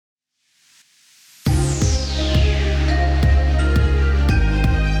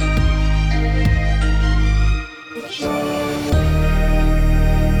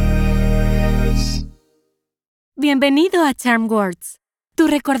Bienvenido a Charm Words, tu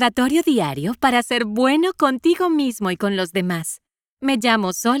recordatorio diario para ser bueno contigo mismo y con los demás. Me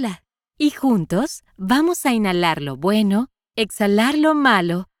llamo Sola y juntos vamos a inhalar lo bueno, exhalar lo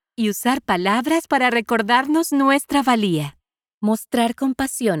malo y usar palabras para recordarnos nuestra valía. Mostrar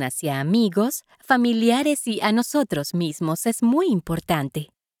compasión hacia amigos, familiares y a nosotros mismos es muy importante.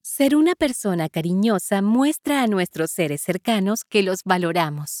 Ser una persona cariñosa muestra a nuestros seres cercanos que los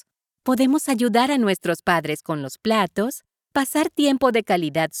valoramos. Podemos ayudar a nuestros padres con los platos, pasar tiempo de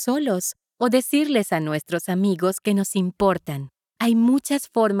calidad solos o decirles a nuestros amigos que nos importan. Hay muchas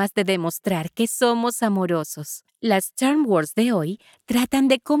formas de demostrar que somos amorosos. Las Charm Words de hoy tratan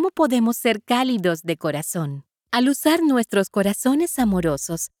de cómo podemos ser cálidos de corazón. Al usar nuestros corazones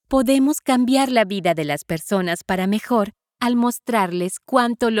amorosos, podemos cambiar la vida de las personas para mejor al mostrarles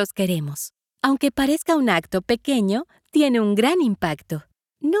cuánto los queremos. Aunque parezca un acto pequeño, tiene un gran impacto.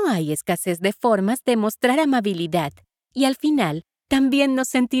 No hay escasez de formas de mostrar amabilidad y al final también nos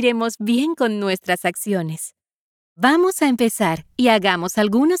sentiremos bien con nuestras acciones. Vamos a empezar y hagamos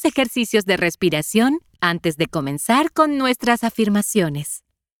algunos ejercicios de respiración antes de comenzar con nuestras afirmaciones.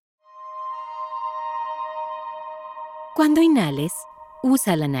 Cuando inhales,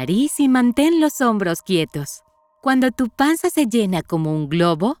 usa la nariz y mantén los hombros quietos. Cuando tu panza se llena como un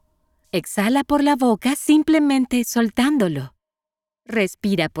globo, exhala por la boca simplemente soltándolo.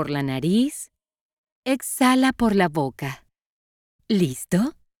 Respira por la nariz, exhala por la boca.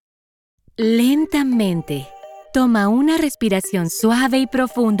 ¿Listo? Lentamente, toma una respiración suave y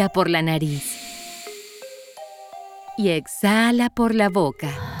profunda por la nariz. Y exhala por la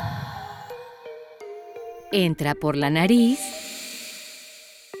boca. Entra por la nariz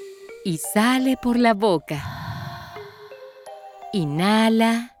y sale por la boca.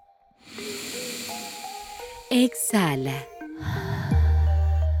 Inhala. Exhala.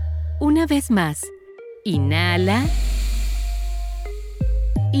 Una vez más, inhala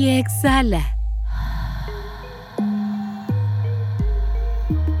y exhala.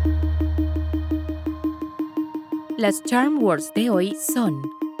 Las Charm Words de hoy son: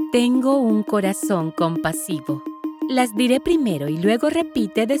 Tengo un corazón compasivo. Las diré primero y luego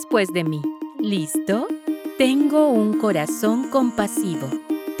repite después de mí. ¿Listo? Tengo un corazón compasivo.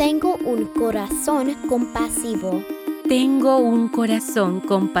 Tengo un corazón compasivo. Tengo un corazón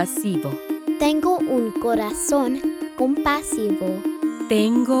compasivo. Tengo un corazón compasivo.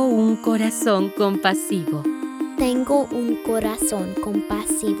 Tengo un corazón compasivo. Tengo un corazón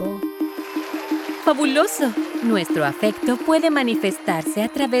compasivo. ¡Fabuloso! Nuestro afecto puede manifestarse a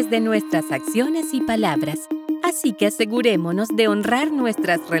través de nuestras acciones y palabras, así que asegurémonos de honrar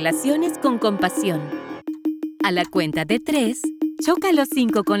nuestras relaciones con compasión. A la cuenta de 3, choca los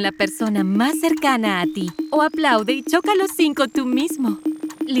 5 con la persona más cercana a ti o aplaude y choca los 5 tú mismo.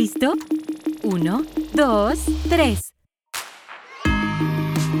 ¿Listo? 1, 2, 3.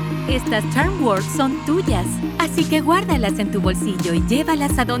 Estas Charm Words son tuyas, así que guárdalas en tu bolsillo y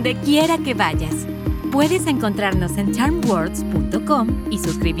llévalas a donde quiera que vayas. Puedes encontrarnos en charmwords.com y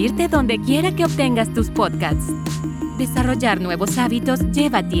suscribirte donde quiera que obtengas tus podcasts. Desarrollar nuevos hábitos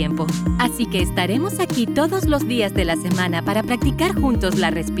lleva tiempo, así que estaremos aquí todos los días de la semana para practicar juntos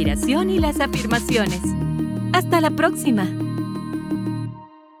la respiración y las afirmaciones. ¡Hasta la próxima!